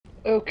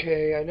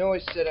Okay, I know I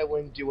said I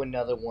wouldn't do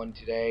another one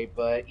today,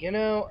 but you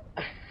know,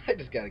 I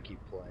just gotta keep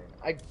playing.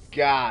 I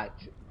got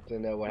to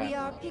know what We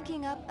happens are next.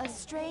 picking up a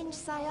strange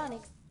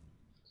psionics.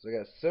 So I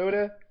got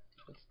soda.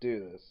 Let's do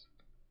this.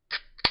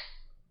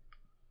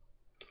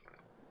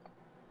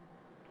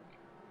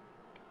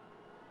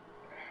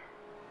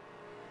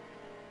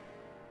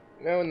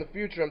 You know, in the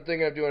future, I'm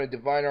thinking of doing a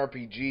Divine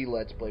RPG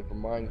Let's Play for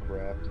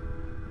Minecraft.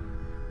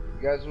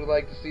 You guys would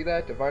like to see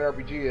that? Divine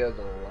RPG has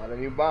a lot of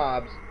new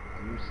mobs,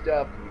 new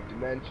stuff, new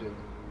dimensions.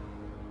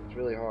 It's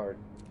really hard.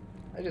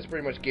 I just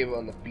pretty much gave up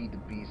on the Feed the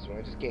Beast one.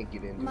 I just can't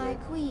get into My it.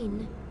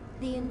 queen,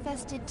 the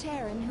infested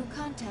Terran who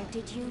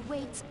contacted you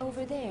waits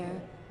over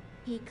there.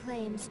 He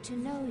claims to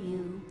know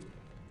you.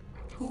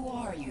 Who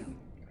are you?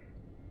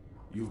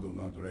 You do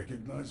not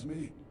recognize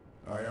me?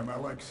 I am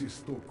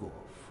Alexis Tokov.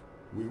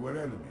 We were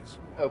enemies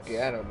Okay,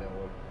 once. I don't know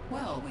him.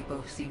 Well, we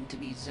both seem to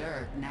be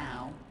Zerg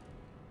now.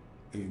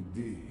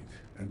 Indeed,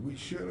 and we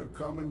share a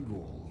common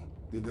goal,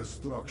 the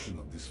destruction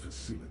of this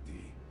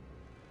facility.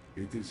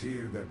 It is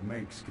here that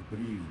Mengsk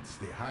breeds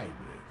the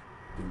hybrid,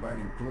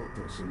 combining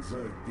Protoss and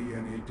Zerg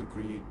DNA to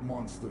create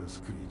monstrous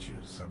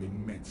creatures of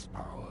immense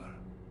power.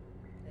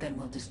 Then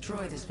we'll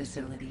destroy this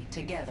facility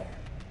together.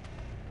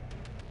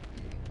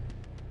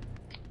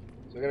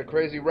 So I got a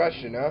crazy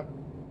Russian, huh?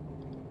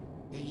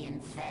 The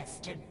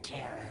infested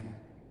Terran.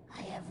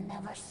 I have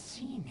never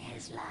seen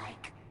his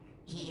like.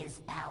 He is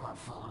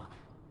powerful,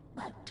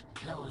 but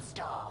closed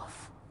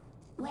off.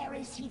 Where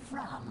is he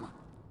from?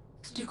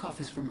 Stukov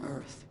is from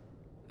Earth.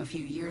 A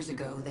few years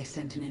ago, they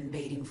sent an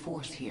invading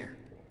force here.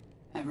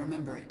 I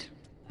remember it.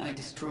 I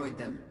destroyed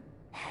them.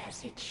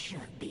 As it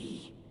should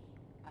be.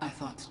 I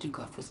thought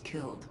Stukov was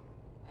killed.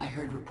 I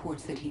heard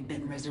reports that he'd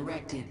been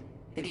resurrected,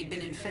 that he'd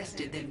been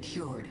infested, then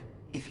cured.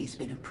 If he's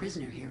been a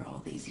prisoner here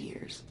all these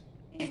years,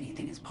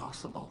 anything is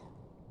possible.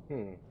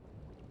 Hmm.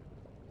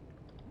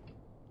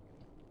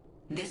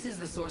 This is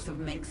the source of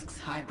Mengsk's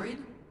hybrid?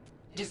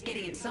 Just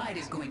getting inside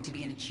is going to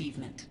be an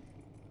achievement.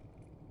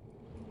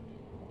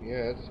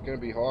 Yeah, it's gonna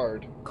be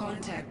hard.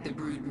 Contact the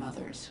brood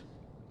mothers.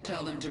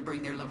 Tell them to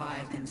bring their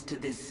leviathans to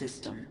this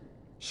system.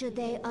 Should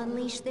they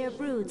unleash their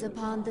broods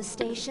upon the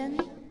station?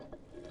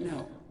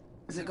 No.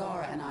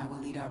 Zagara and I will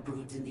lead our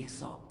broods in the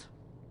assault.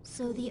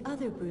 So the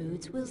other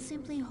broods will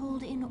simply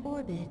hold in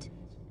orbit.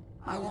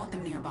 I want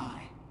them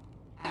nearby.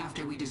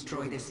 After we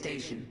destroy this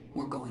station,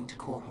 we're going to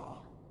Core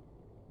Hall.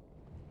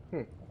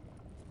 Hmm.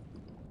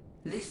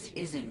 This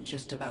isn't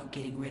just about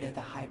getting rid of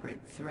the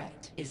hybrid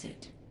threat, is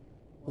it?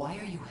 Why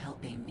are you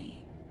helping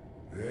me?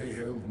 They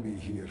held me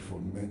here for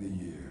many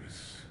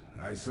years.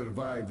 I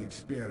survived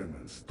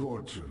experiments,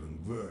 torture,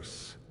 and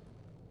worse.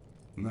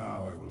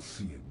 Now I will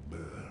see it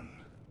burn.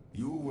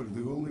 You were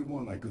the only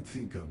one I could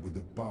think of with the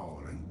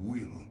power and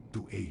will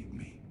to aid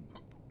me.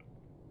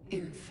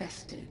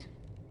 Infested.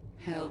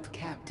 Held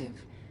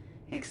captive.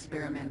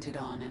 Experimented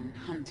on and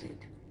hunted.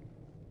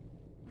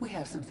 We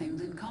have some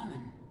things in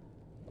common.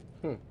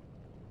 Hmm.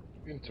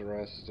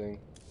 Interesting.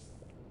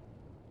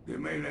 The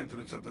main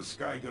entrance of the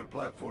Skyger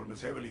platform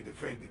is heavily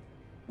defended.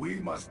 We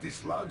must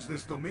dislodge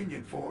this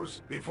Dominion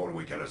force before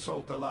we can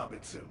assault the lab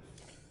itself.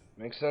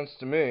 Makes sense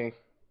to me.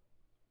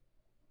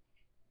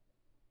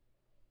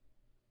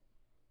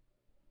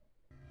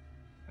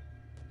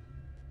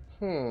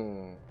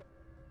 Hmm.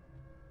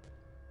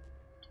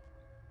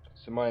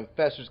 So my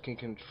infestors can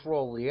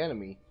control the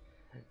enemy.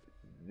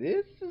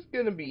 This is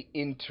gonna be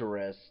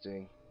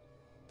interesting.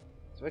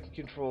 So I can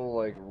control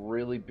like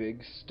really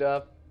big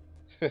stuff.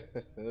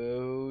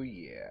 Oh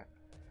yeah.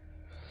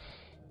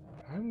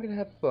 I'm gonna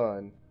have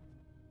fun.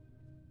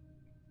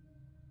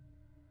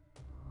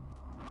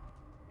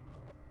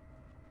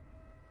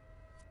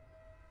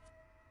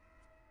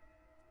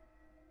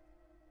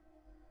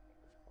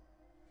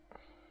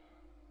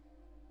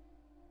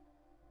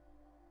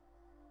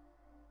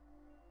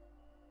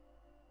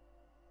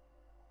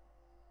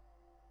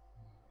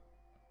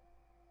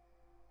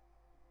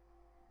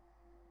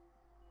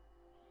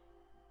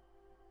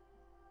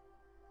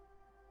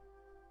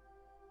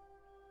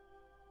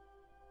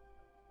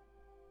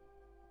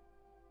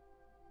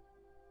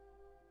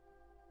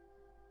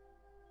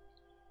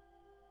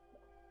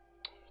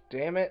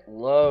 Damn it,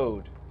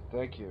 load.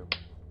 Thank you.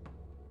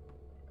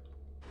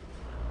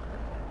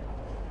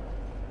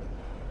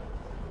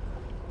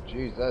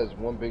 Jeez, that is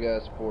one big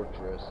ass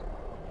fortress.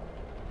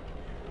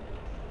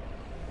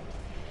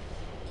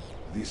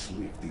 This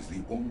lift is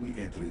the only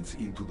entrance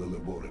into the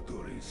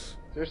laboratories.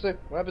 Seriously?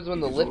 What happens when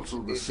It the is lift,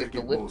 also the if the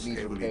second lift most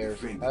needs heavily repairs?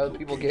 defended How do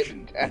people get location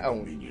in down?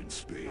 Dominion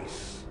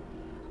space.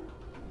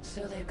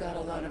 So they've got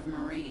a lot of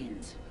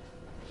Marines.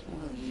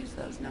 We'll use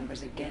those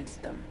numbers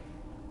against them.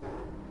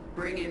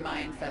 Bring in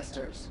my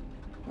infestors.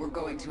 We're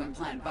going to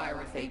implant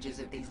virophages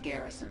at these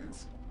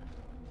garrisons.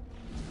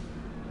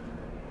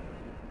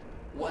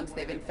 Once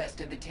they've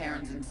infested the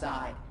Terrans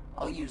inside,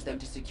 I'll use them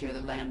to secure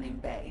the landing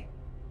bay.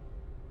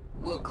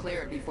 We'll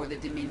clear it before the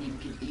Dominion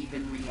can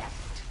even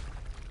react.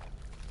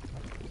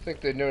 You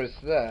think they'd notice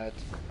that?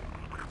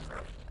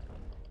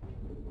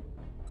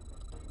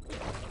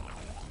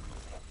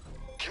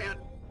 Can't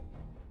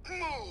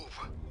move.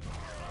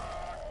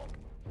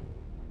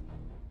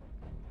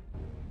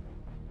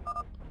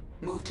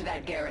 Move to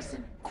that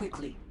garrison,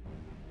 quickly.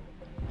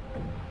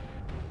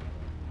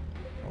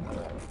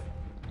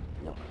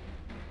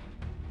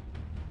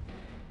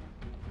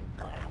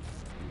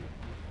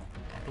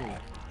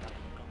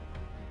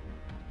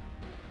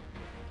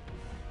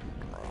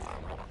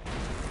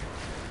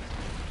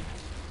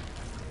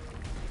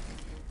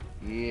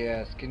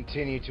 Yes,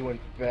 continue to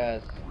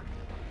infest.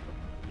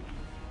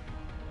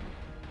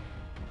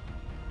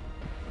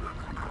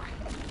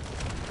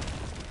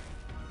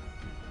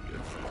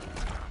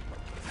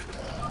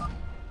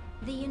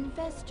 The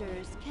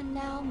infestors can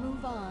now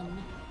move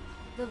on.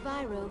 The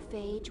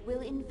virophage will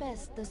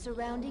infest the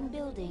surrounding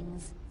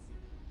buildings.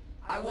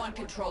 I want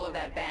control of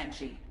that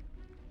Banshee.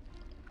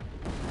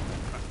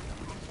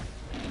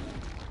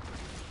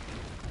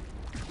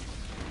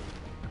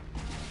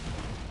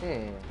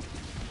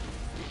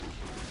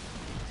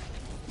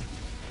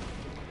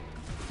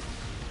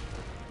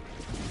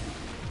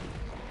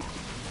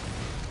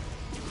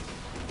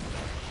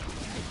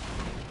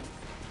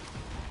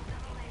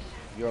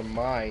 You're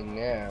mine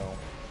now.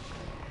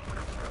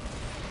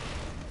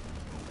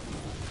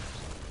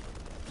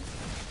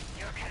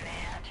 Your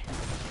command.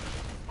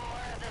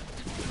 More of the...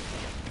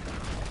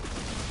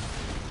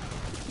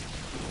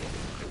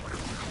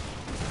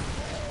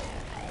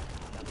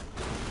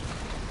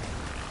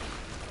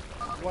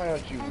 Why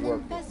don't you An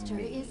work with infestor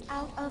me? is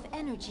out of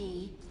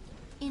energy.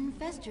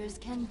 Infestors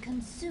can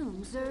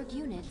consume Zerg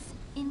units,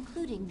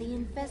 including the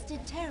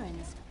infested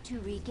Terrans,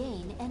 to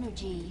regain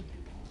energy.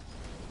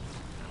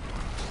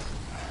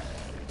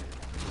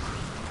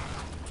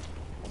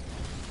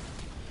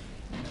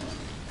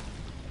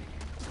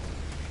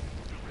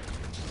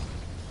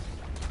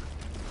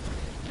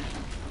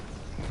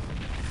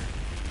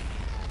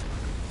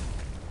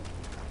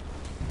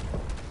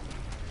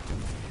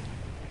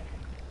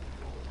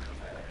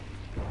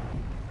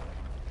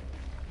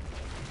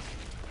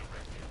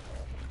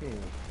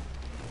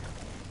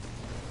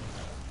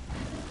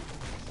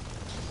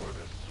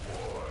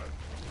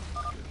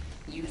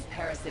 Use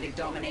parasitic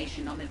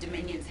domination on the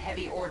Dominion's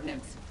heavy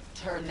ordnance.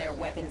 Turn their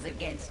weapons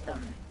against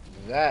them.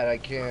 That I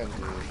can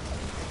do.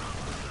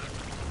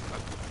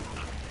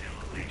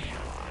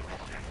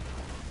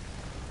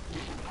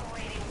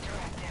 Awaiting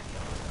directive.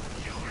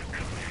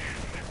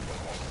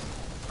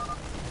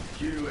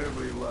 Kill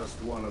every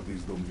last one of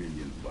these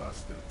Dominion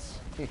bastards.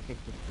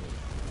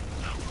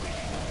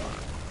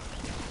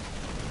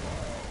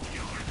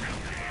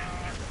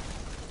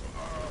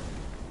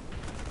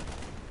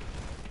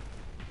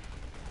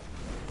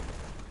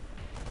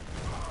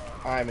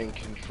 I'm in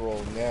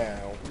control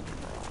now.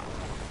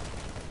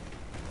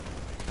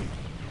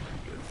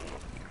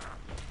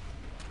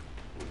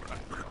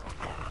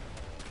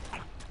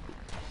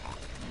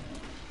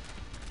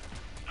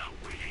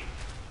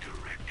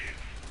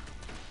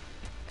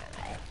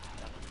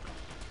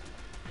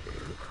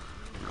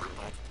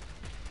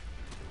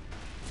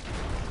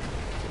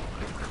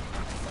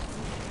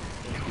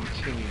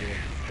 Continue to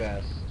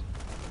infest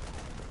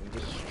and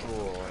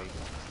destroy.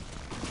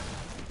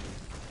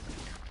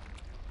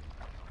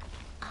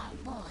 Our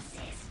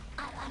forces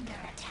are under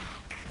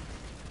attack.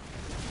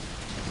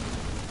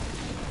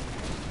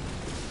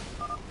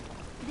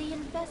 The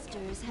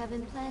infestors have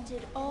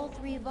implanted all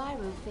 3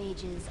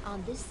 virophages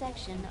on this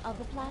section of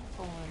the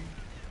platform.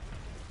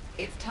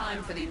 It's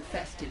time for the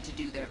infested to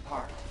do their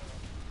part.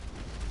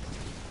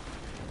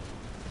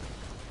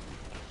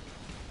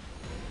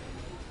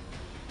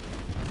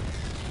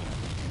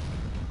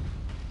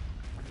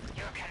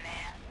 Your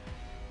command.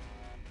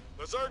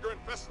 The Zerg are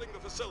infesting the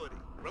facility.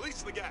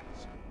 Release the gas.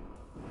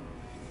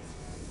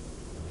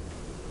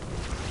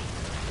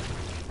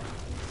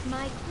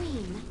 My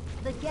queen,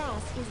 the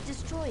gas is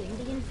destroying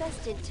the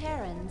infested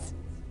Terrans.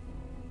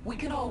 We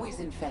can always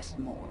infest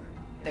more.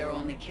 They're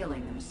only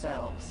killing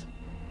themselves.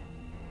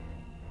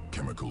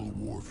 Chemical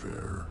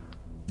warfare.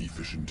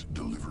 Efficient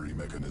delivery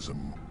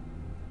mechanism.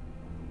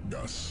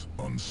 Gas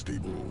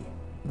unstable.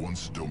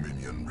 Once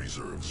Dominion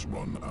reserves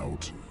run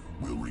out,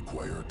 we'll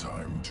require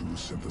time to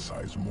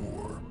synthesize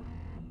more.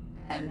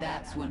 And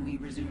that's when we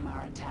resume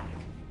our attack.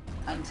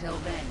 Until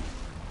then,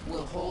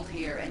 we'll hold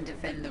here and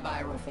defend the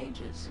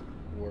virophages.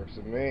 Works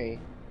with me.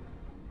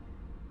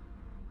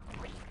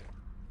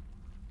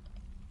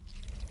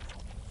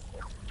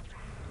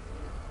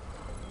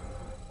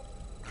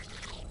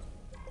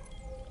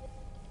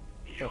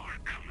 Your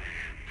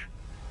command.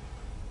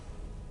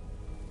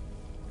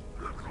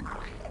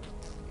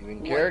 Even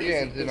What is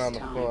Kerrigan's it in this on the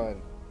time?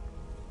 fun.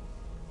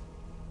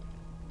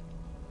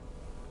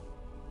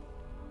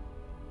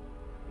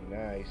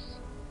 Nice.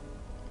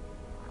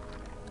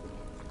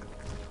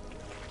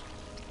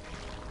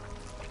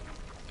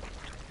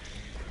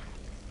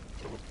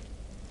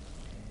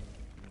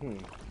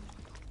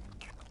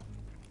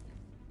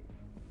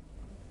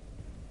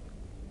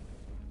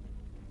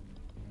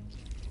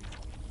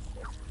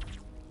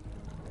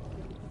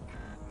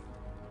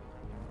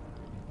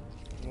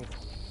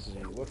 Let's see,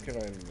 what can I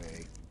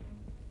make?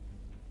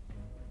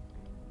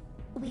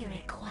 We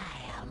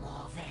require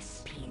more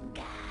Vespine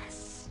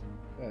gas.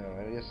 Oh,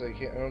 I guess I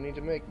don't need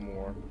to make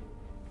more.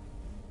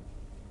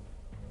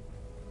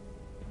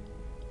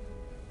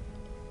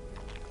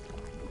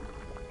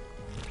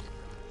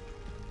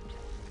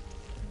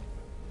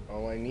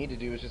 All I need to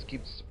do is just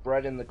keep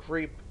spreading the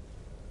creep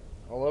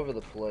all over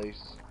the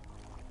place.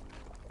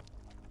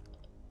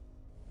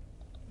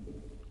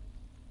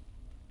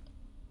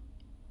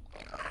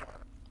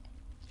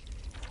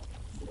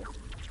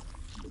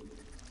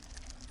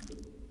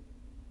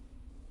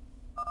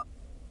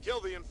 Kill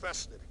the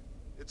infested.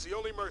 It's the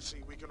only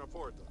mercy we can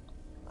afford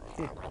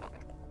them.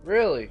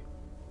 Really?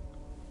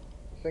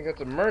 I think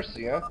that's a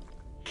mercy, huh?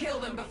 Kill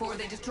them before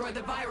they destroy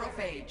the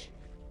virophage.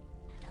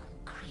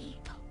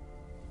 Creep.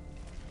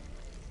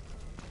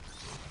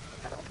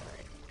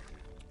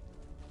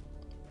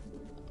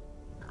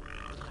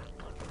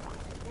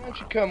 Why don't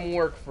you come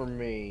work for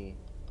me?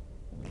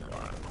 Our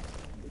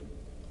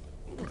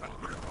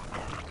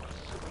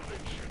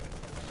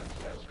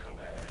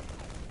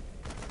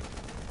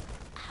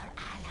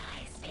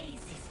allies'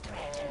 base is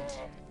threatened.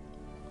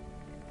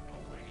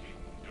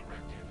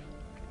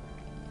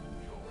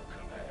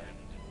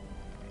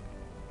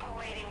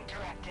 Awaiting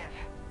directive.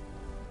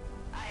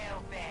 I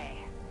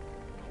obey.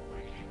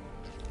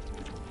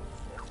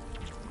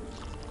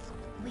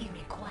 We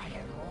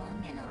require more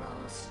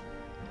minerals.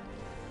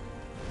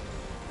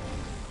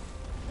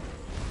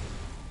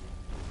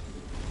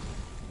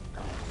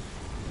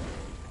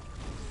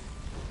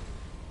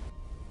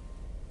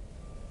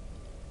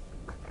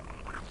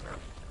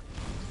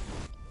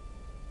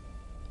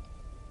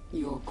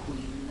 Your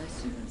queen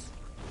listens.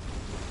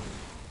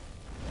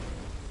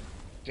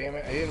 Damn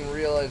it, I didn't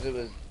realize it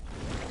was...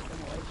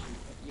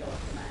 Your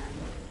command.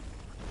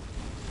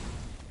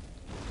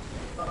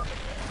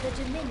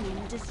 The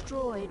Dominion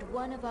destroyed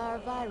one of our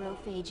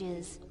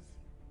virophages.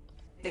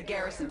 The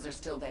garrisons are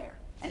still there.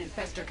 An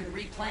infestor can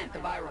replant the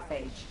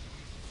virophage.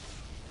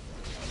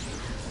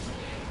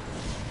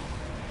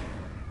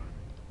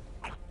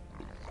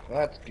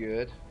 That's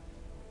good.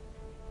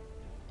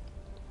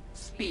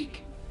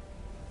 Speak.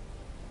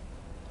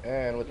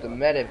 And with the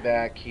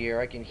medevac here,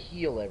 I can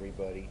heal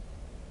everybody.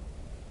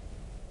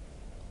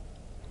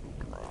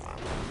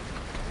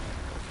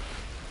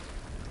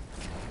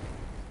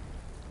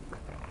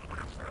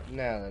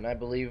 Now then, I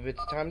believe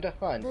it's time to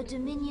hunt. The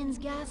Dominion's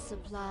gas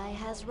supply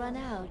has run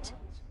out.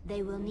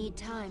 They will need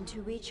time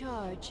to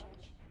recharge.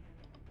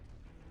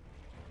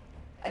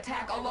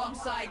 Attack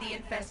alongside the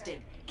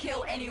infested.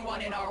 Kill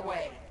anyone in our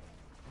way.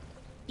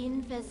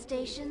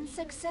 Infestation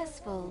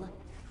successful.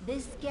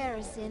 This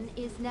garrison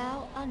is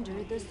now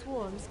under the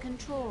swarm's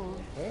control.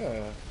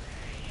 Ah.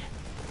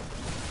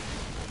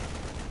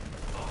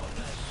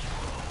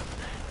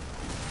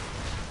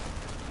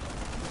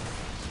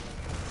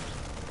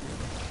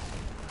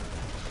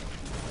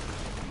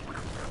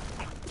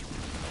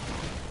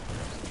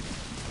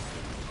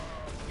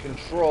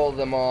 Control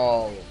them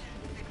all.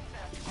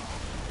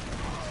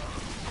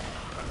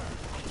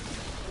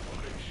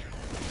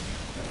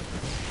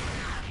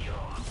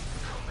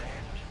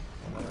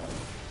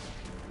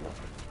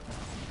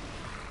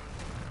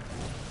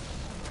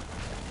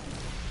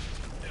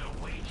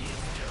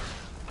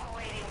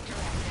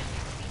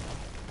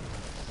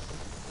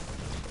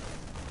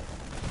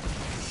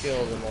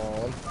 Kill them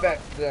all.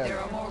 Infect them. There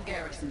are more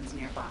garrisons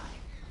nearby.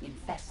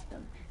 Infest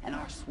them, and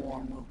our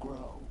swarm will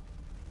grow.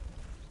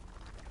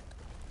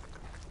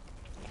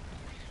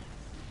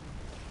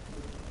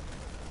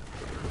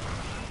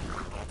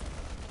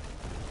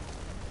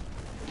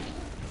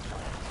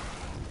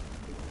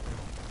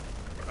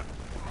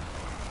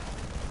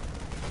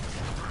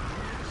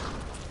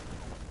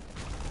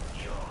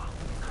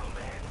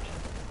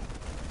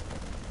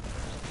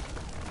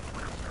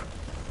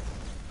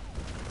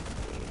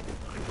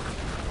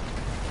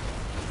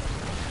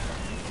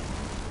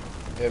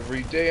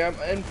 Every day I'm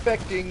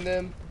infecting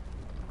them.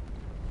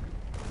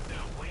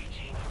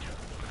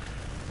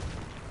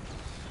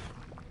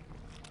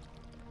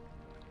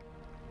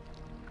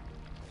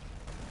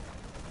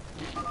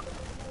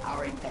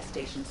 Our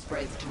infestation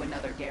spreads to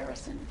another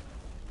garrison.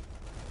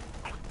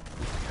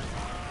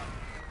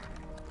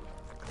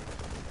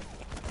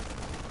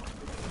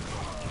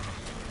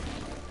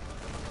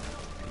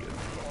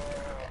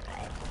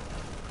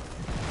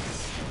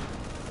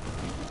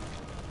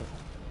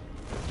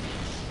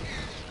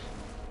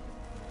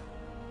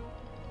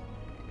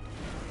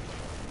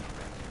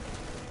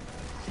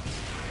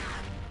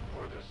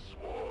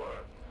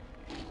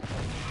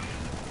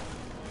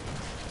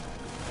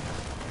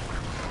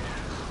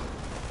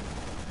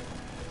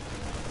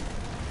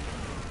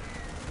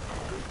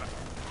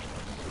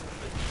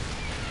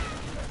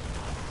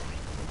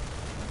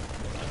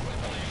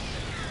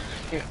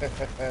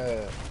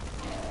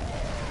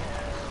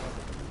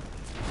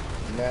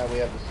 Now we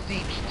have the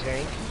siege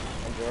tank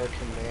under our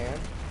command.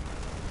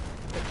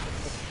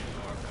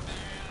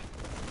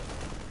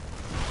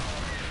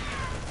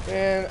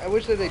 And I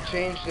wish that they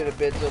changed it a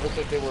bit so it looks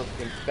like they were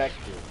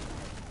infected.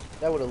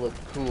 That would have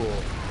looked cool.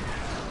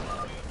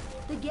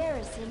 The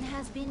garrison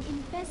has been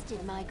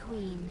infested, my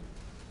queen.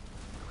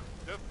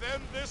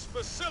 Defend this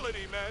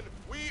facility, men.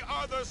 We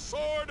are the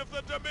sword of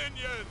the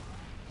Dominion.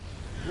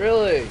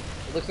 Really?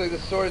 It looks like the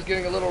sword is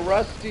getting a little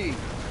rusty.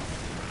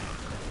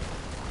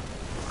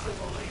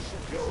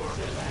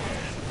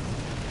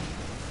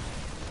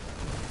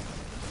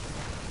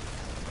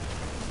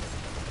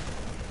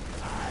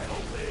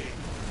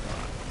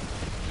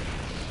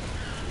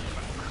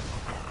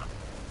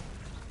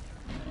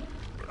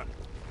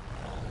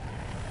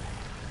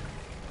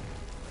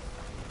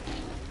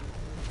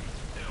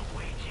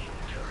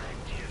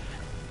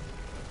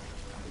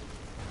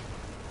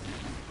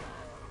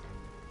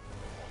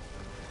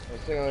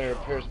 This thing only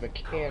repairs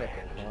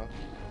mechanical, huh?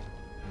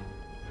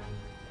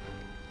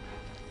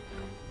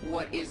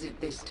 What is it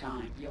this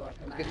time?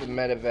 Let's get the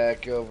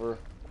medevac over.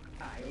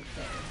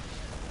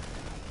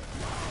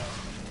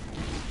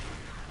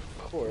 Of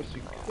course,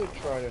 you could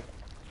try to...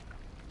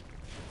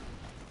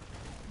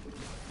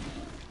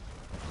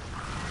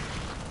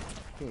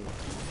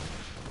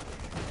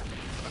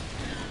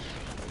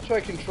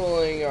 Try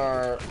controlling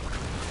our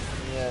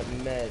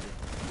med.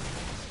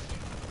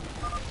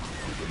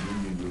 The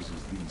Dominion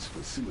uses these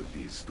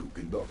facilities to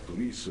conduct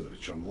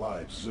research on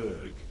live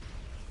Zerg.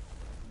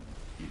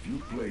 If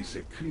you place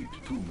a creep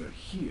tumor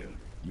here,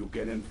 you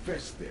can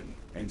infest them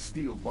and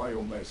steal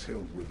biomass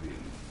held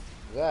within.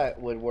 That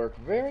would work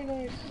very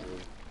nicely.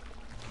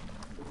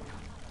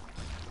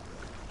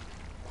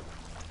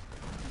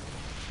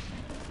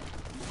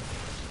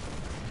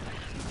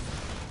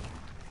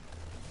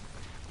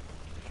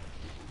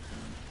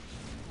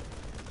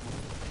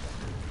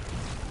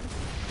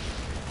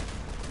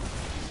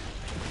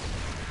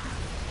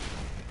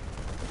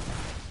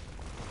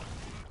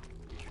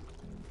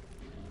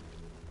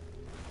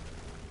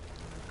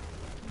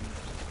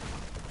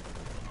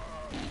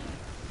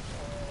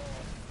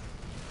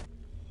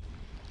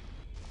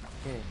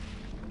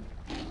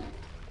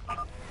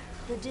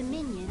 The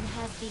Dominion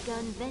has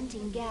begun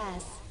venting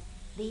gas.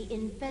 The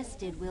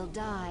infested will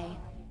die.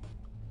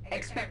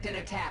 Expect an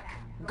attack.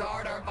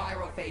 Guard our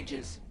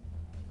virophages.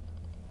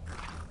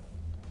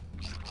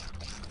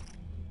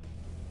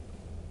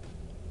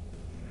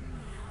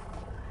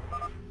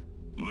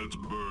 Let's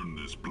burn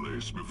this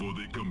place before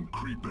they come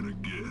creeping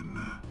again.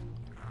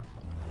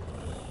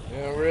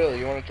 Yeah, really?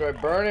 You want to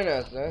try burning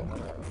us, huh?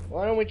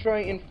 Why don't we try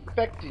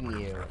infecting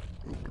you?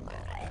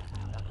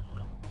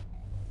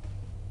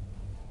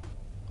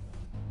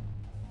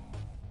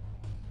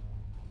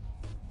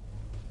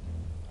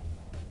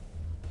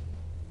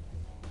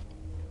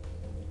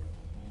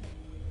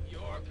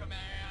 Your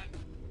command.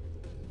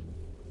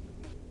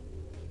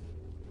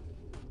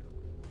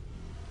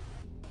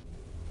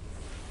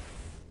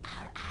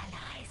 Our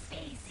allies'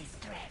 base is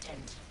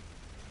threatened.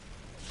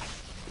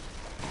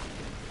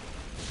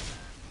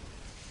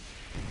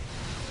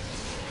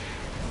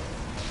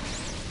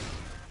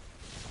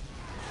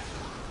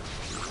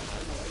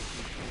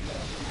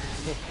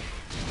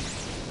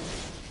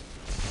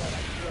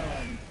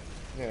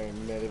 Hey,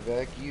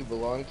 medevac, you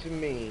belong to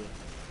me.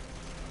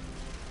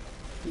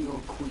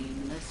 Your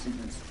queen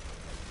listens.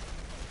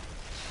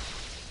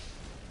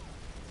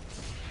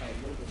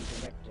 Awaiting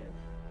directive.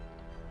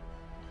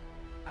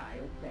 I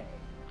obey.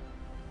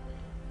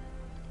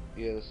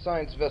 Yeah, the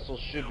science vessel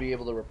should be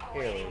able to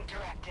repair it.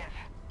 Directive.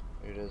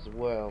 It as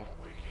well.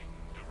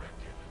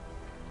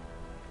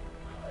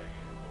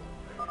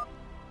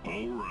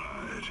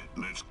 Alright,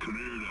 let's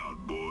clear it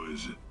out,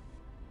 boys.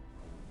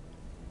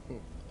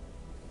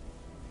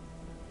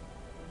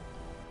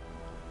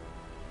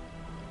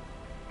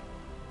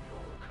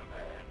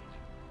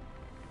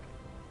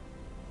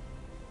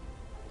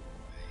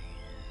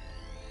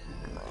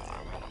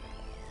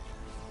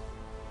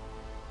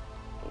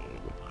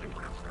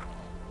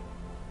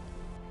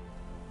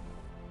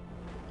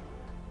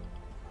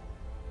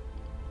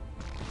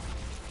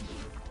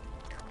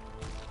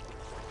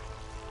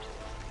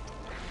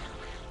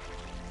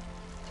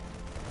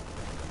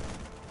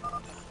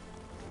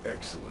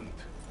 Excellent.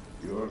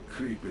 Your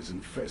creep is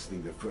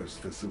infesting the first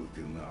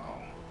facility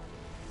now.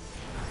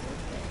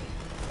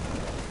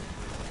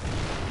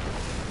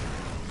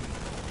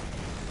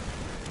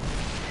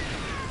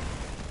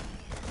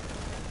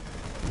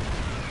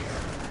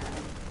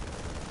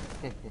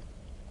 Your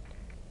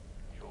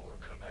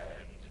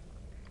command.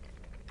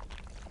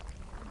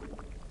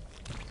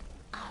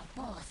 Our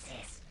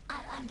forces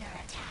are under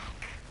attack.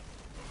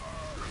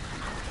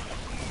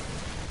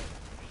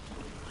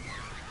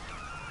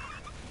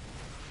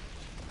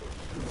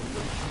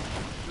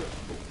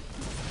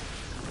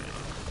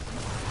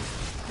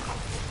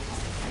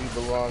 You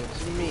belong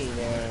to me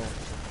now.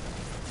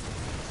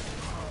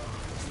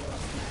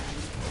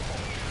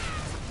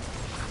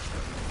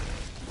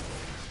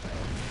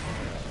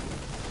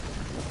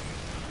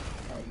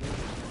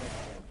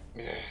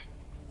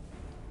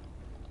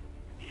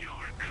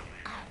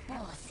 Our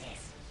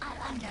forces are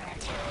under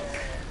attack.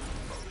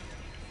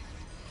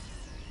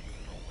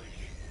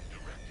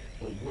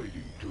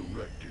 Awaiting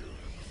directive.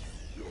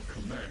 Your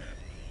command.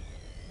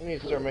 We need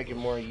to start making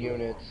more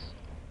units.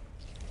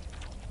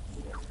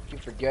 Keep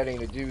forgetting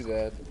to do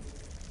that.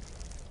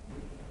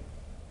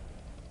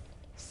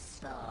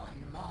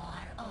 Spawn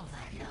more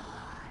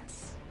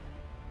overlords.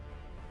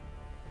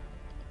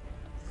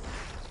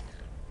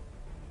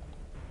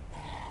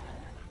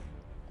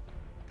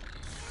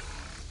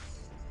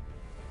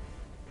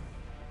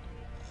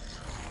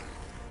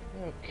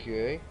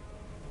 Okay.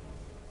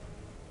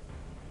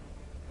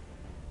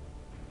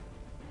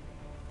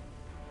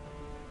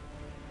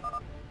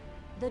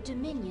 The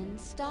Dominion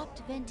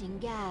stopped venting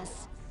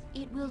gas.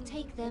 It will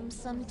take them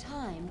some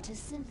time to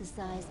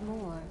synthesize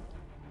more.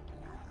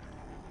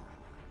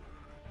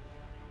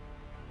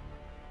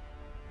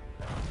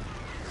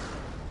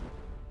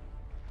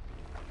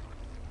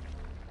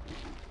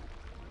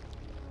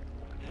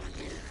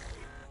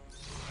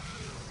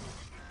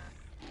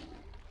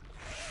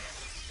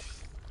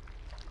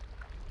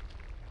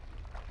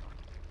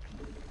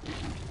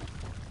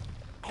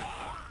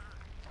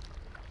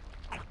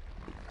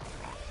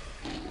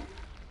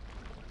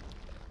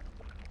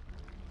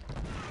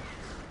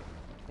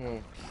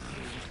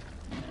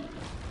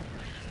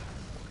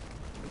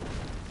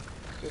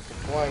 Just the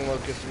flying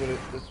locust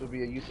this would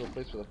be a useful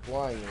place for the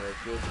flying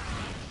locust.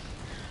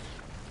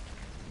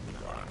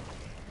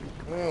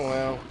 Oh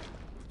well.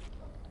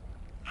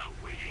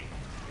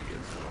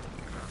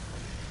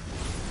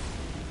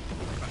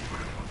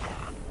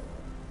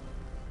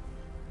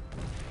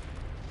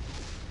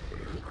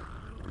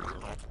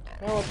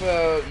 How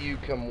about you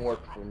come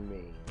work for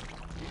me?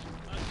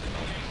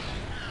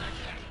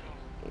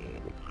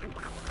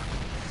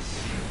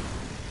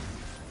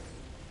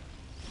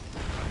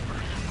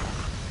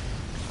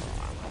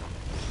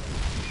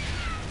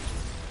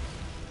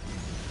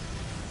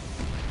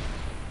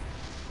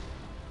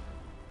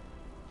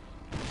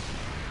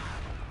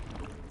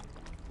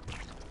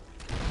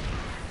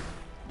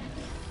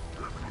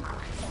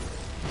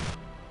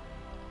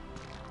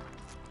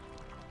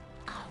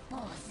 Our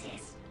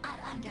forces are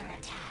under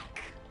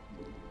attack.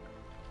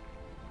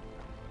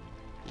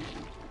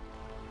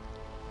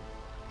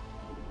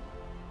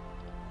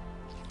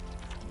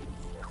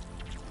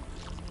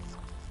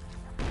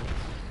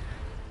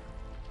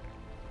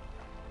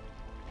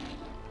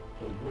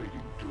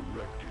 Awaiting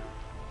directive.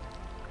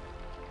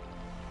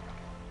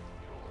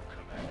 Your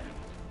command.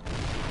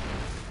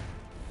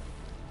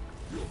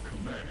 Your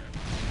command.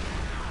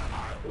 I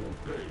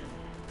obey.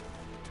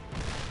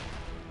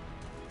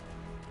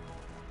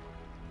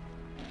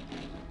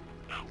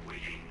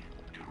 Awaiting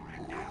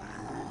directive.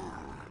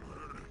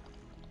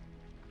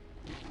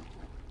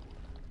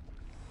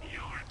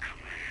 Your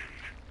command.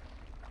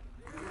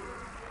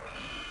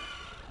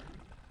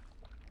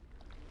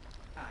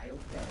 I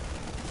obey.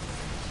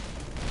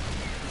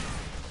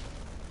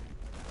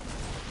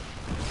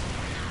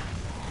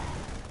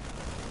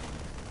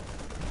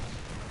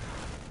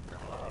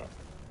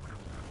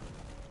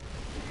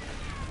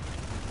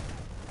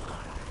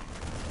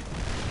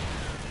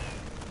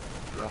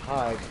 The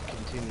hive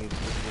continues to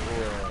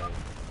grow.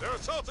 They're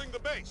assaulting the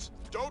base.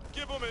 Don't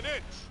give them an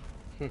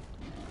inch.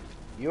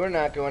 You're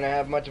not going to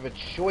have much of a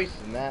choice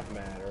in that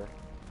matter.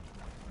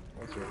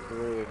 Once we're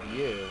through with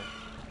you.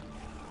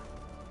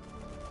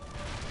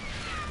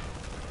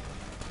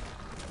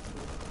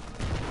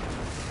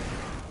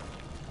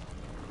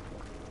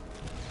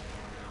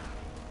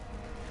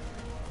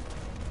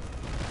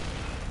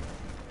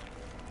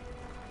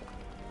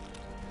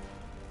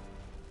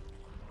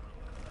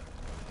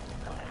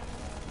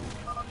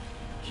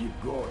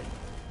 Keep going.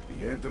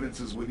 The entrance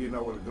is within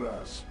our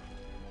grasp.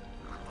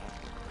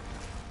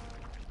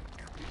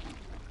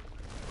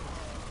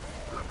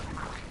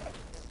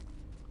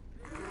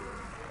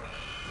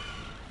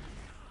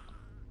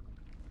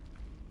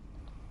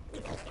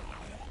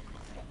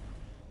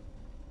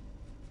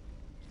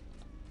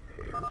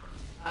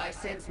 I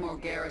sense more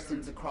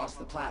garrisons across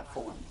the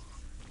platform.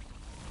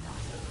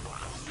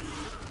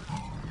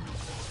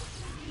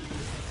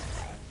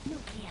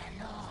 Nuclear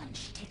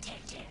launch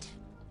detected.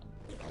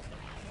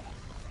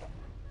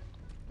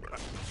 Our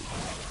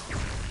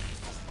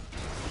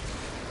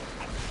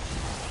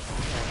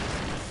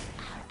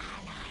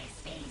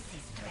allies' base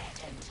is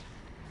threatened.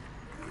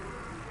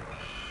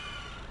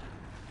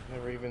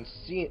 Never even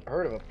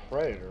heard of a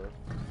predator.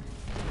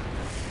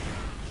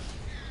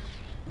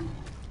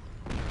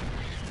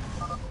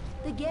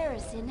 The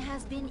garrison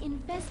has been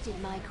infested,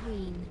 my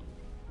queen.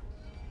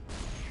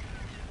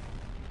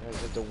 I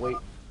just have to wait.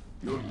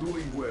 You're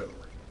doing well.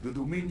 The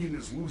Dominion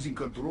is losing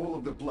control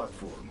of the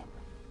platform.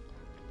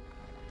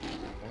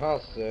 I'll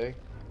say.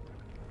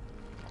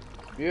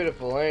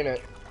 Beautiful, ain't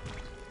it?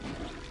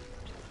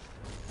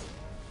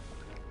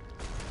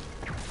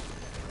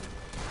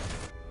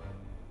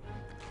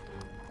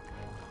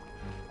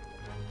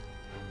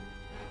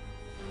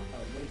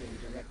 Awaiting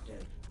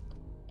directive.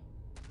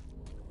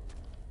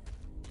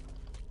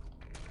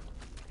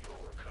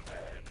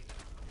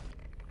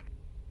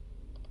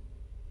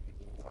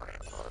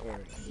 Or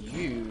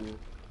you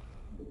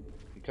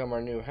become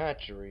our new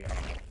hatchery.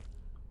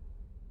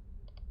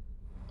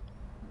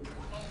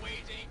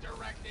 Awaiting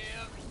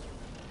directive.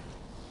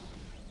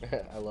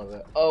 I love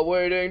it.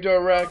 Awaiting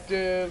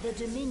directive. The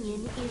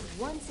Dominion is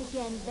once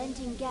again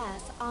venting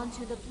gas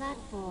onto the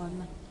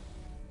platform.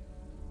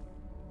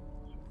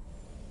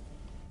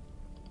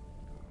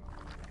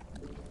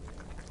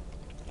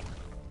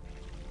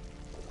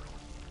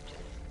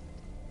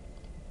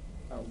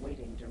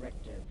 Awaiting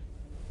directive.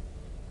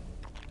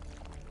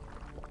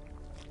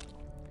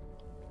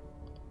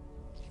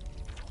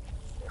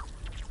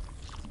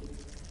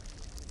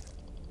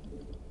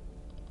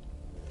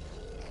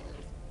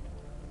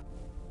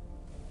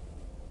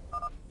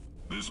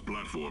 This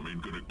platform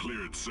ain't gonna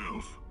clear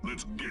itself.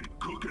 Let's get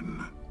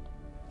cooking.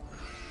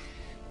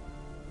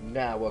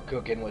 Now we're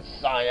cooking with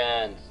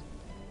science.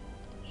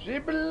 She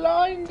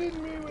blinded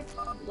me with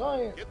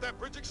science. Get that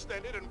bridge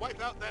extended and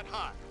wipe out that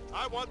hive.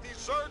 I want these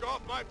Zerg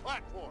off my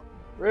platform.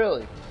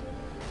 Really?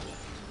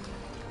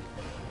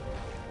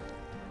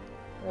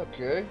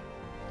 Okay.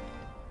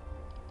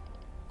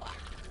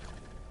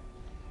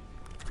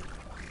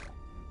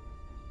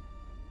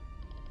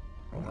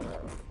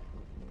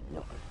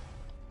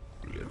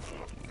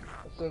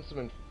 Let's send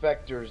some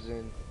infectors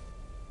in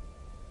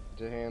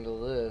to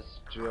handle this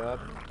job.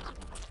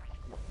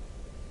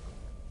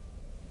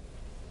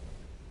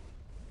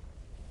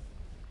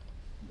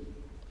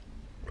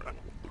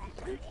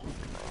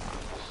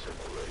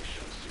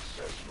 Simulation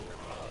successful.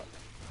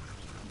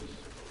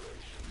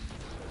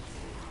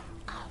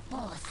 Our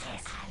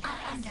forces are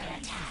under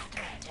attack.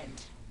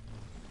 Threatened.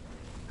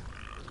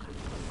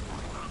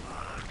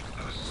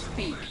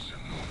 Speak.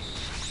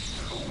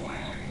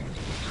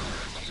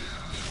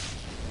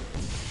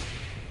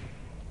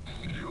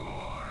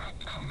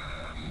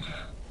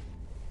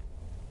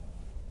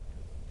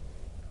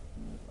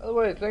 By the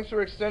way, thanks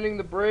for extending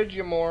the bridge,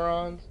 you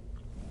morons.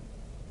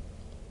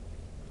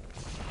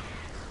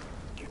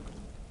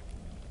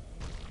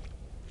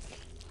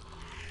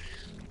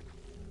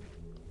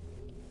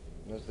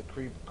 As the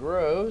creep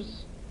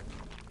grows,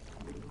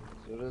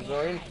 so does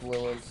our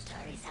influence.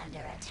 Infestor is under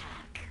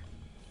attack.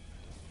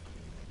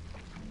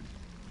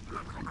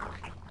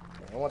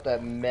 I want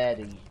that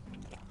medi.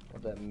 I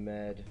want that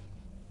med.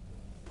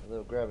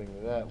 Although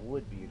grabbing that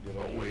would be a good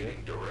idea.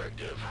 Awaiting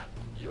directive.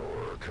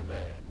 Your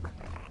command.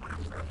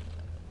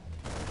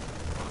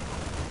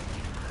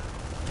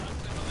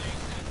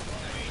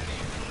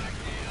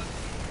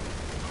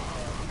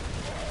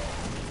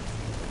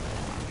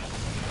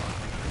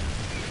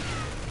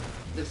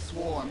 The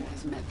swarm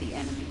has met the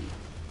enemy.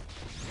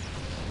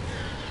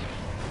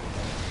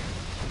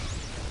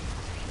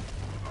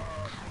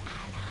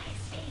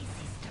 Allies' base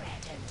is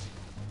threatened.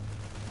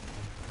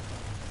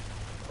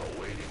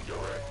 Awaiting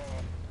directive.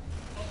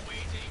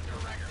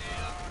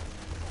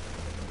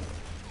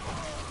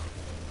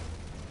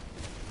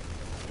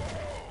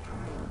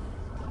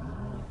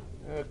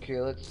 Okay,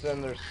 let's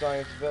send their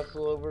science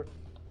vessel over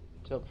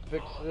to help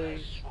fix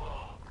these.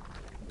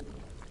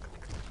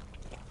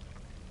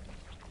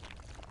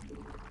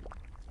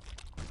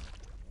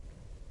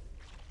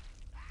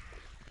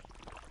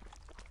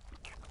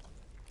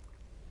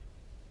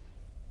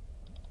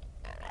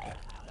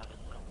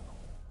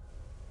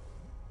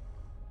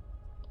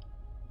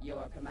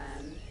 Your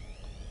command.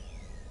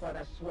 For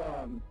the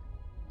swarm.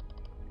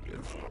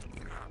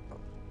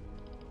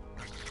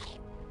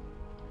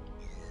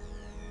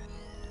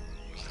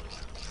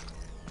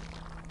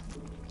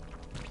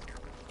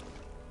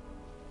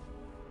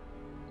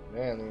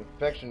 Man, the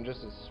infection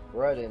just is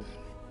spreading.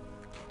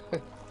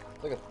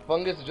 It's like a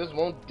fungus that just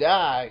won't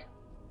die.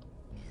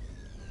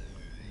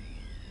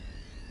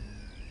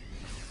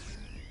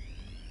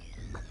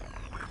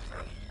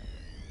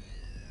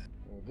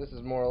 This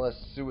is more or less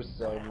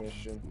suicide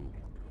mission.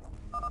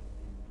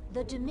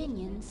 The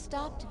Dominion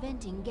stopped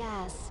venting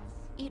gas.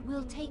 It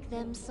will take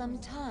them some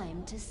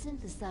time to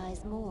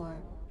synthesize more.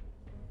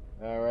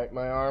 Alright,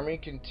 my army,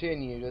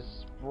 continue to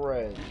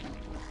spread.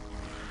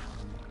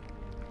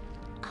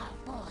 Our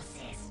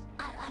forces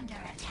are under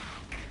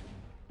attack.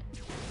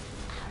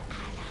 Our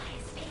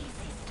allies' base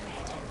is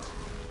threatened.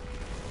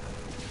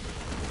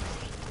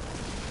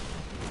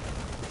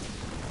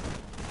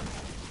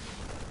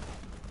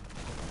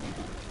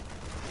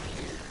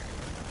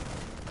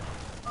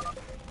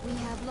 We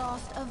have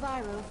lost a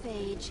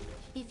virophage.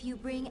 If you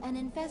bring an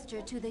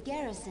infestor to the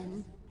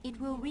garrison, it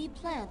will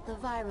replant the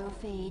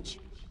virophage.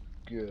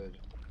 Good.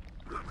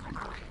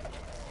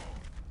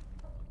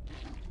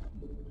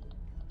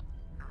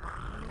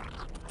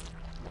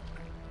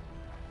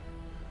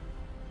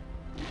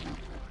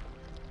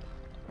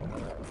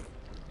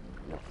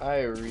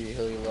 I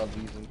really love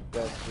these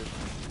infestors.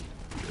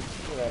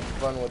 I'm gonna have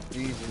fun with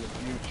these in the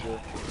future.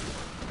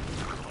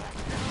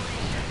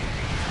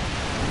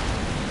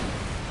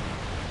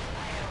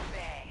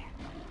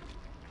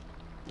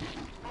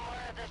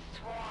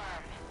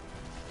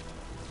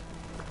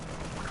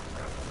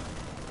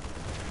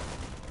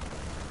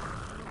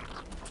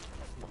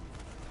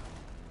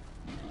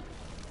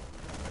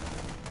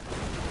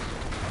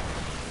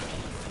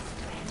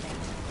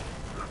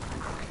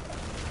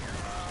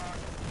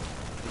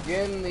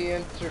 Begin the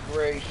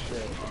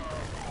integration.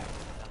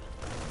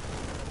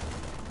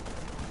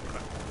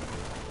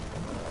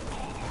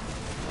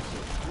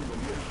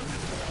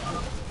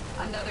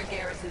 Another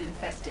garrison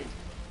infested.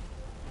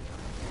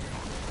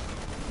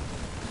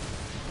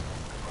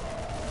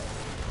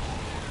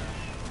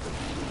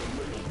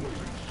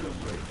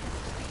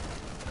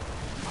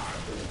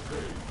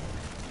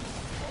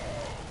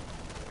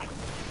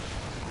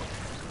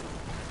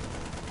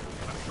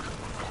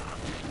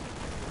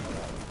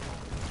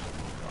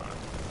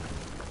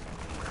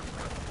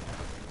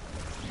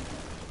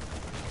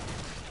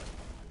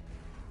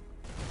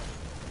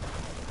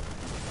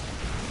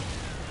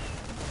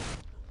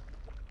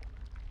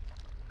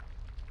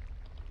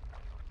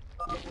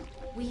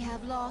 We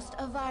have lost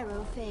a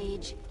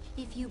virophage.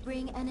 If you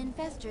bring an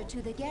infestor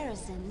to the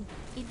garrison,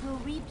 it will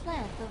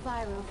replant the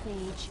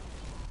virophage.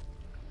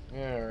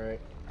 Alright.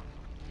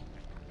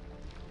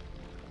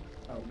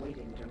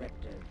 Awaiting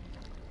directive.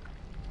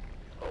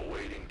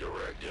 Awaiting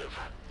directive.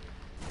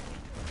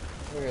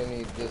 We're gonna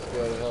need this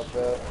guy to help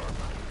out.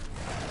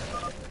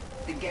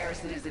 The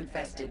garrison is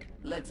infested.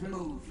 Let's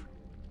move.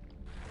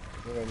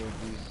 We're gonna need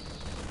these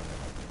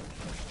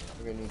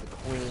We're gonna need the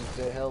queens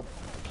to help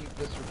keep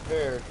this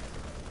repaired.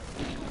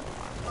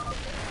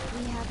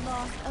 We have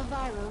lost a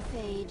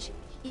virophage.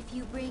 If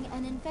you bring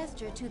an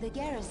infestor to the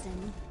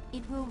garrison,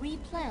 it will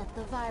replant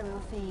the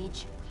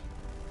virophage.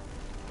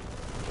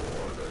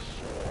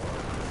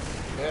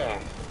 Yeah.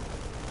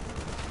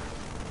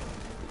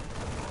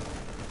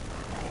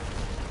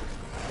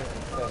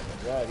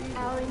 That easy.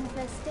 Our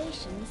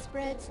infestation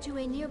spreads to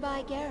a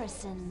nearby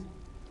garrison.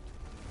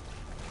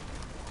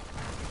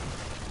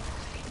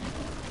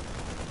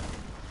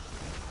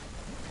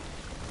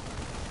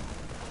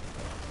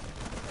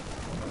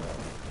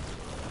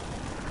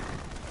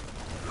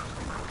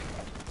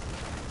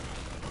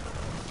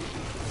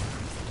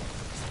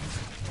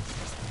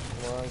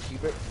 Come on,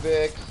 keep it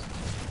fixed.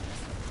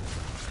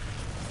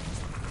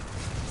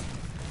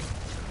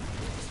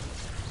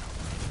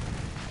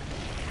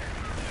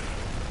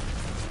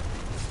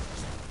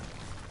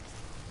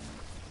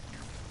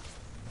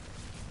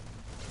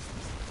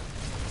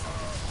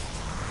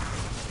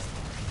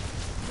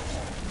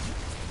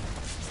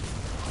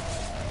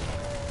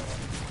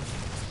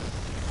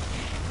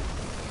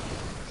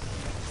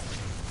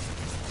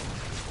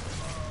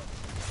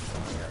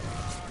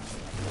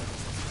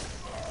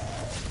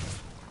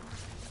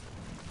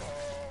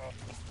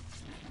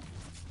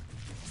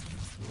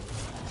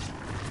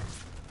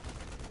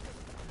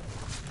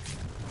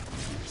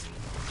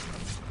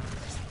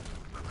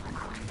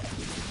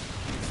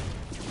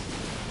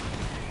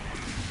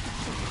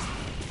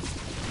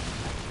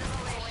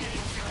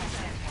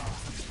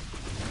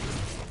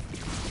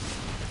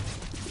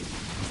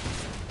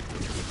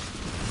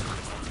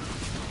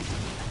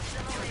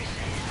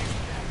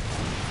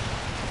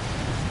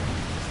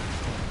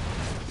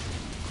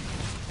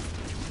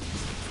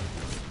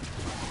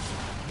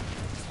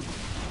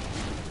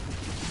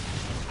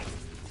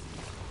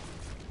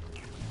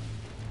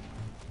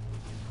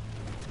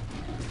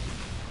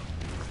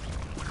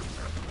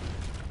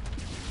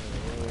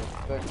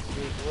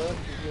 Infectors left.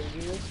 You gonna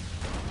do this?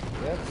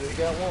 Yes, we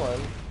got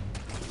one.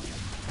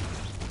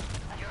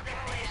 Your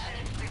installation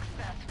is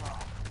successful.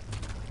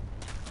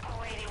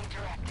 Awaiting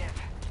directive.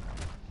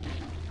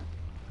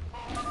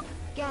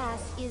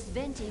 Gas is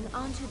venting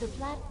onto the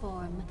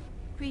platform.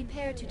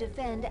 Prepare to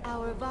defend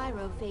our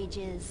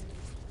virophages.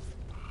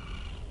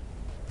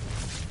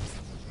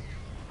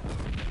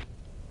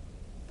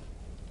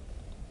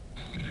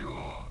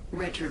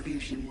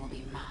 Retribution will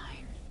be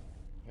mine.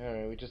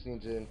 Alright, we just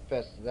need to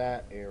infest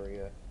that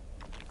area.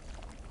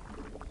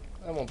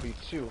 That won't be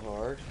too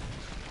hard.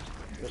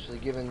 Especially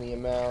given the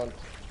amount...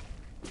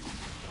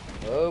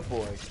 Oh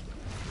boy.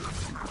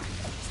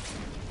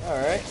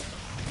 Alright.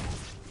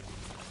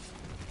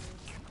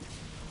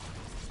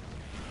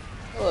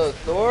 Hello,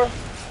 Thor.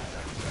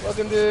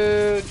 Welcome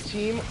to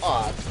Team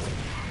Awesome.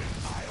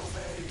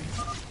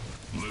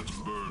 Let's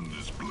burn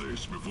this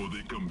place before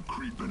they come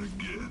creeping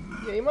again.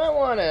 Yeah, you might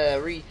want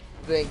to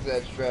rethink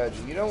that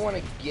strategy. You don't want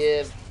to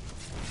give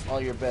all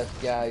your best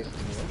guys to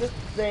me. I'm just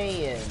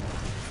saying.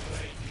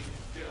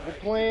 The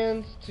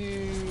plans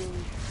to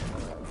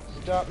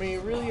stop me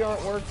really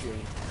aren't working.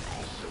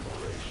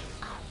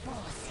 Our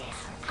forces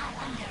are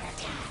under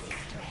attack.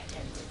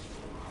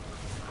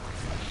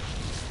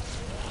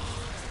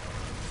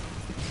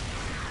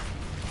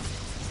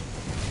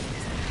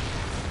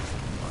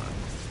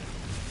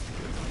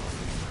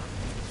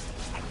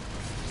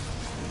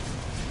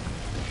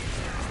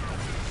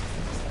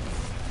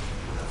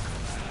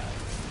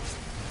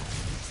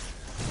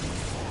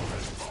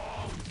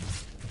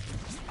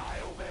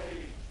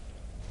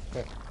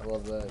 I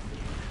love that.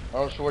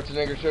 Arnold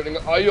Schwarzenegger shouting,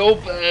 "I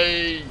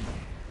obey!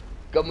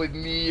 Come with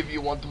me if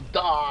you want to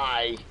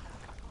die!"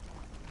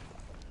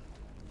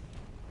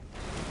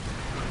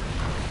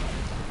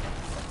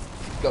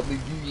 Come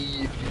with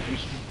me if you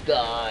wish to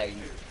die.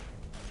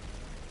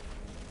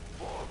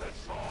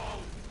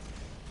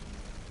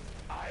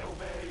 I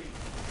obey.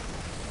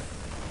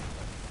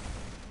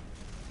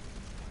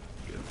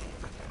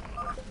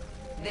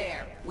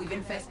 There, we've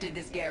infested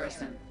this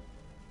garrison.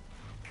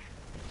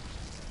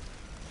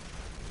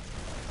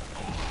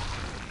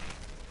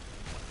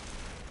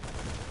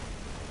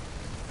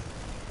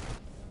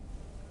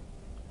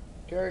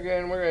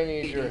 Kerrigan, we're gonna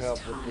need your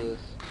help with this.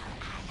 Our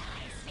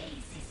allies'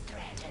 base is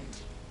threatened.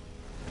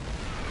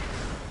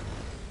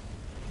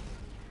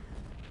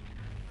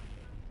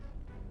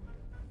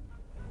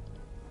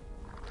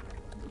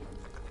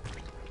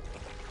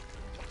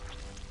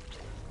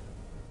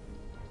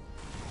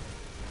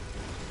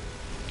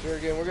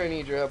 Kerrigan, we're gonna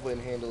need your help in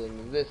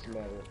handling this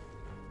matter.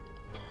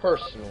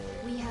 Personally.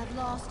 We have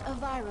lost a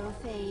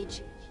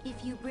virophage.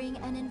 If you bring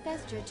an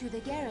infestor to the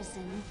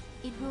garrison,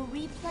 it will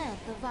replant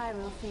the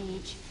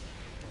virophage.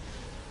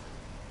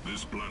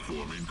 This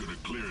platform ain't gonna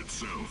clear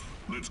itself.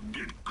 Let's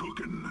get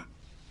cooking.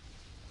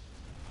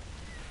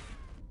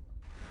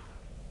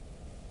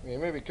 You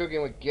may be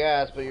cooking with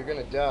gas, but you're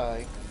gonna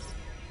die.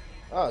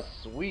 Oh,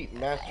 sweet,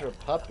 Master of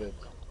Puppets.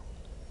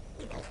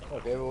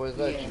 Okay, but what is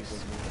that Yes. cheese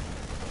with me?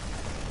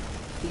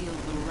 Feel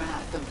the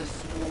wrath of the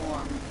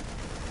swarm.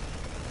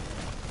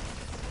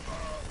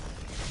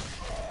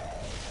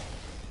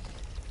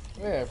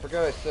 Man, I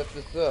forgot I set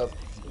this up.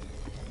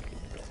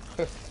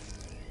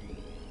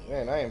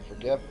 Man, I am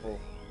forgetful.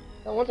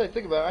 Now, once I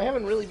think about it, I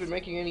haven't really been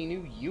making any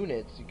new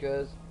units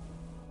because,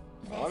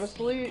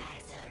 honestly,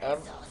 has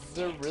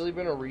there really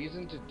been a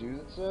reason to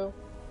do so?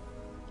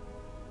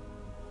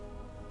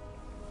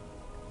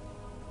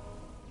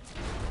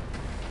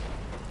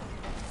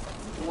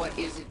 What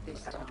is it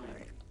this time?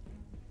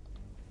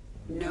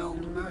 No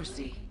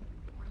mercy.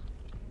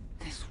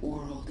 This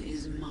world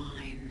is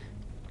mine.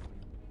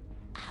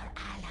 Our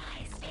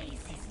allies'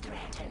 base is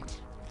threatened.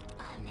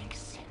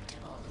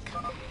 Unacceptable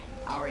command.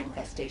 Our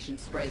infestation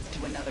spreads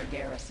to another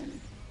garrison.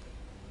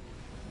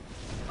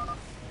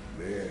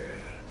 There.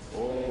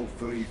 All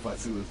 3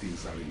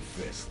 facilities are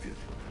infested.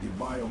 The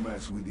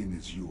biomass within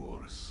is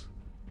yours.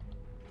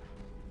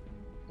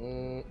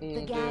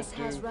 The gas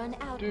has run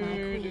out, my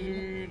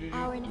queen.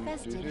 Our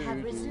infested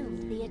have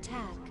resumed the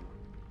attack.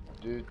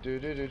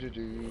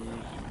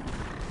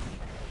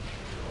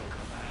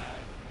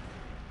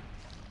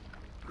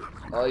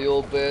 I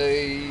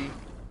obey.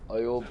 I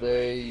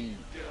obey.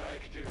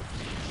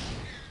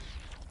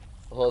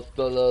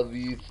 Hasta la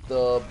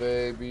vista,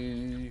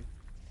 baby.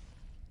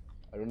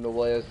 I don't know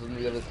why I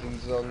suddenly have a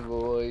sing-song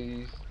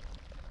voice.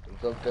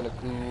 It sounds kind of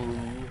cool.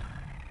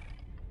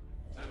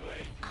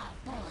 Our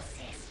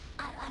forces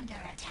are under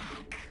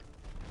attack.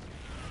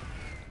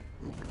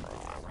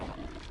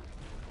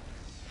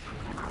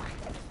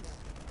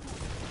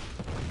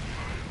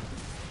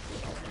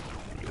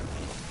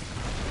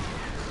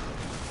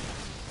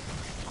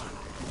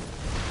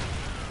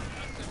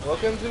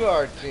 Welcome to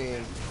our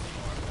team.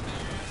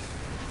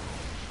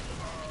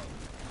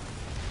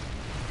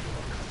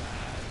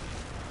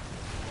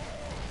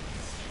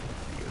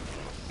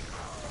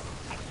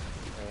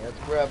 Okay, let's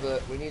grab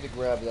that. We need to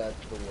grab that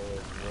sword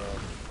as well.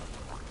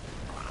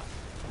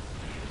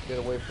 Let's get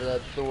away for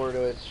that sword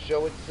to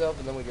show itself,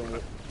 and then we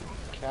can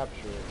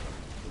capture it.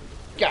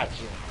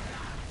 Gotcha.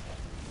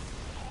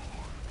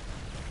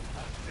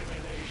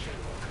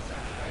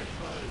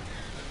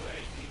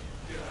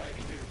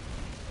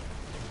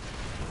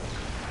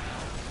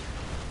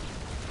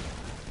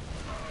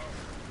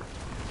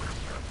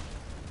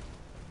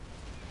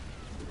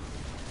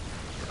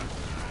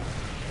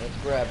 Let's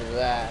grab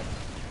that.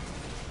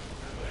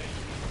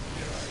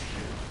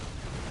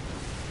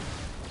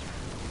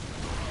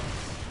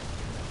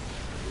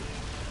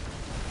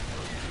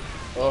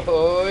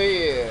 Oh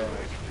yeah.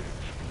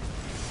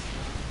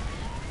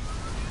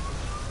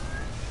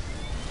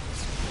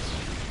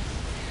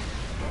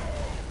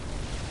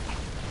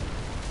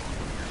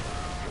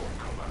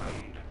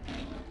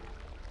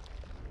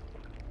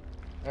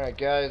 Alright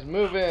guys,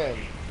 move in.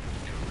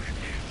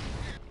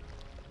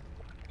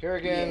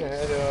 Kerrigan,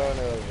 head on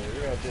over.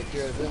 We're gonna take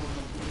care of this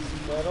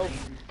battle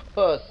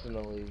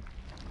personally.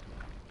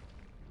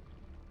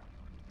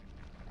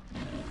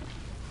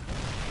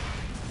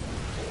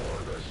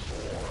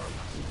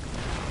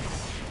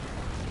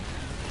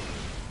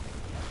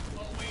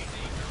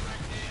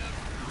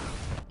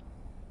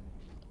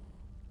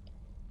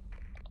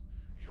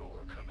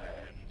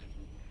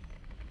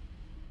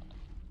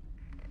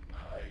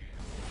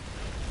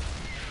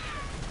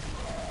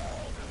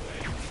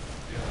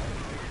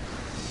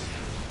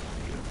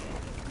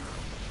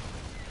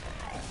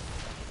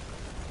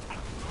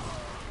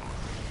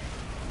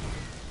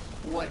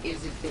 What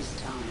is it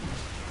this time?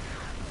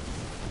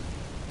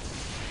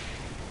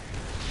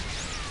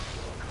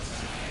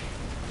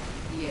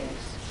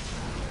 Yes.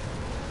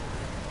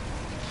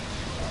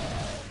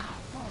 Our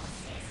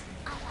forces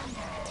are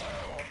under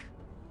attack.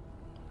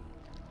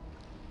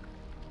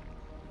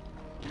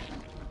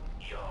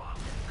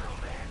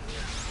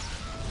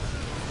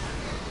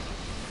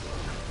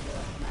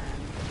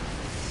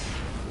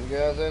 You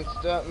guys ain't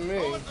stopping me.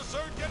 Don't let the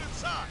Zerg get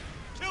inside.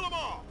 Kill them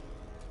all.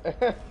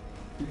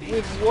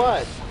 With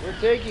what? We're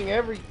taking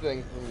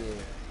everything from you.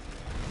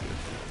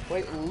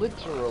 Quite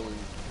literally.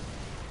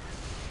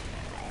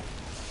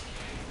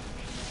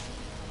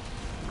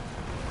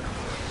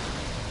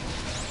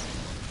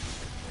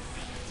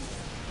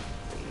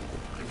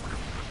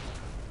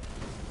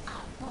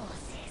 Our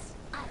forces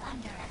are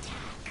under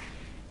attack.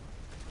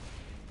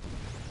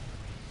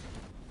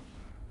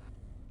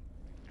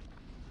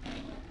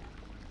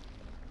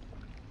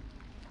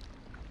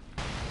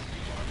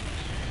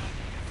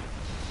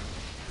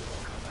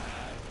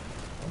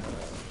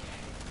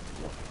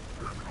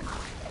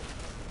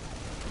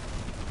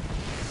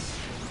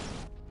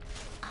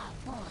 Our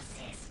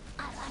forces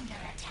are under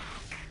attack.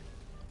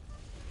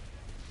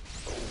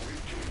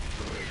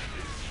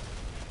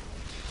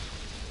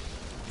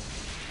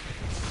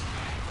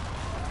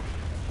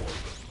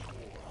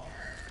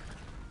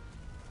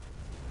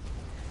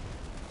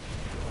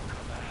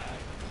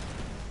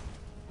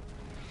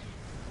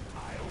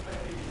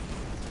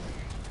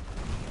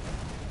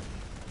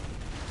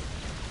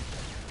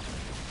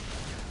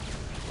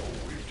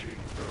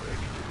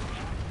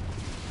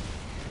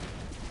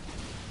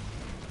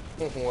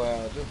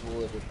 Wow, just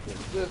look at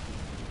this.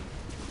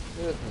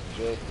 This is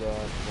just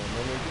awesome.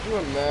 I mean, could you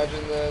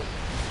imagine this?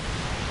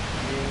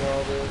 Doing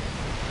all this?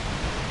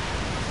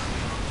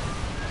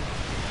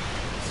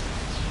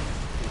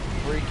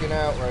 freaking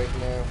out right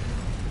now.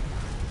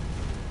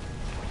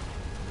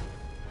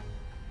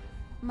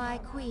 My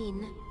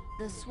queen,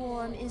 the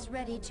swarm is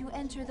ready to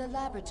enter the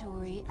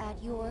laboratory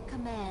at your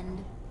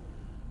command.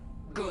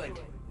 Good.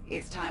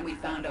 It's time we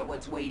found out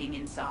what's waiting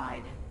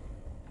inside.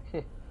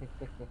 Just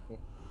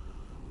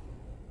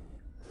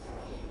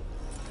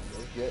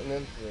getting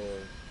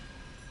inside.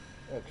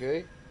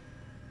 Okay.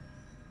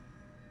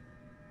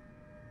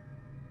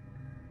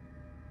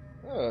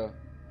 Oh,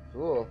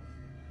 cool.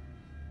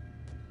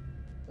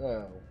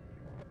 Oh.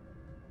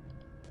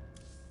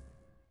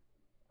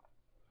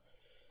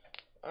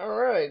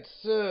 Alright,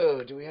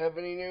 so, do we have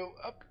any new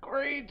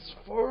upgrades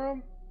for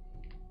them?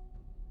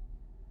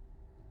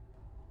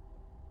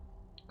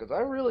 Because I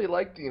really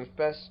like the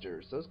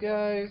infestors. Those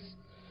guys,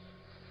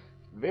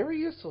 very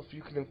useful if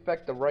you can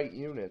infect the right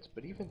units,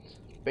 but even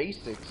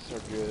basics are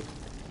good.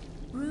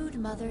 Brood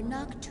Mother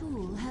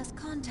Noctul has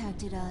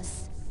contacted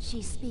us.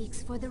 She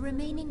speaks for the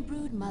remaining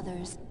Brood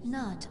Mothers,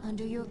 not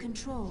under your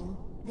control.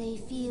 They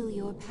feel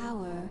your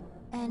power,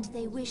 and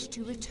they wish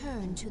to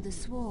return to the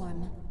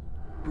swarm.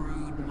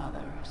 Brood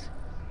mothers,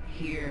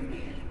 hear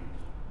me.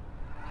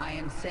 I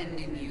am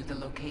sending you the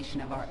location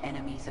of our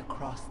enemies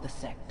across the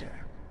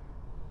sector.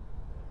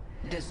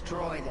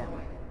 Destroy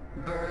them.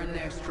 Burn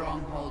their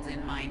strongholds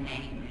in my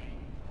name.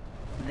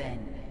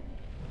 Then,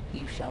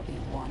 you shall be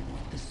one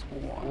with the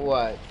swarm.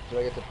 What? Do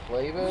I get to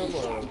play them, We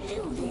or...? can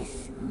do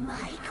this,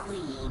 my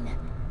queen.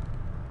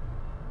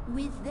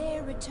 With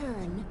their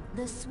return,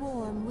 the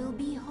swarm will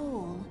be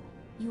whole.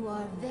 You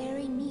are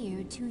very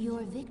near to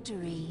your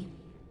victory.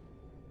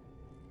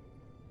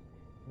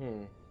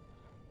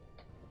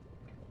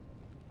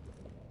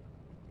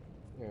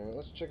 Yeah,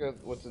 let's check out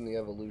what's in the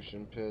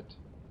evolution pit.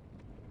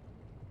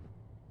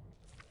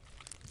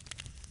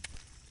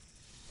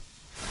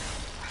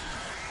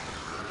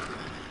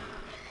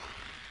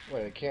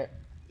 Wait, I can't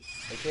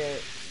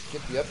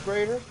get the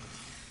upgrader?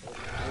 I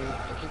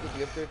can't get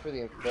the upgrade for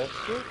the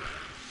infestor?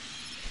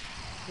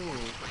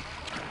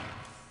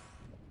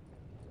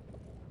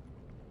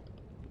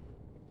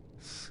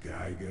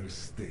 Skyger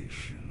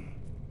Station.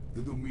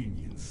 The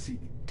Dominion seek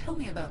Tell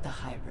me about the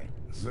hybrid.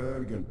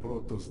 Zerg and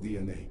Protoss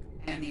DNA.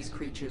 And these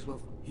creatures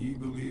will... He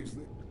believes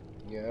that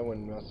Yeah, I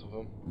wouldn't mess with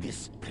him.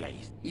 This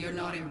place. You're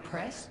not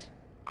impressed?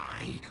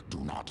 I do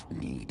not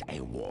need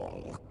a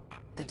wall.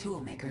 The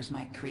toolmakers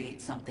might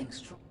create something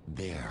strong.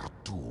 Their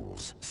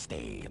tools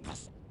stay the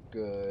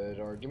Good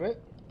argument.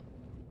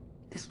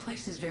 This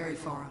place is very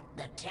far up.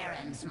 The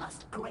Terrans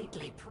must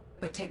greatly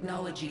But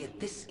technology at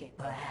this scale...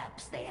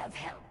 perhaps they have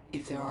helped.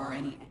 If there are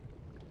any...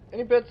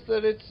 Any bets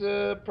that it's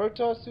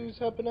Protoss who's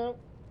helping out?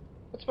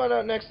 Let's find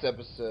out next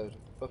episode.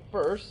 But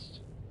first...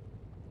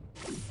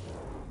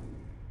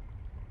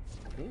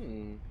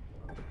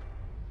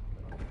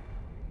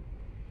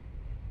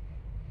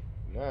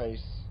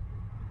 Nice.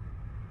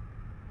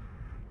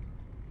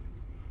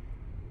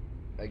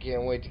 I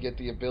can't wait to get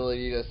the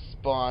ability to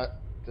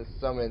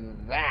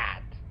summon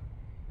that.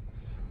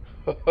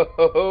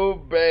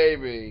 Oh,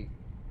 baby.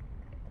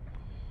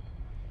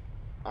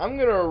 I'm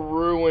gonna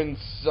ruin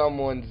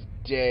someone's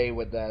day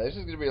with that. This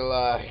is gonna be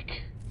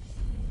like,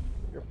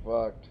 you're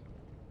fucked.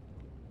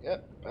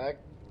 Yep, back.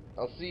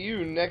 I'll see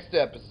you next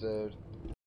episode.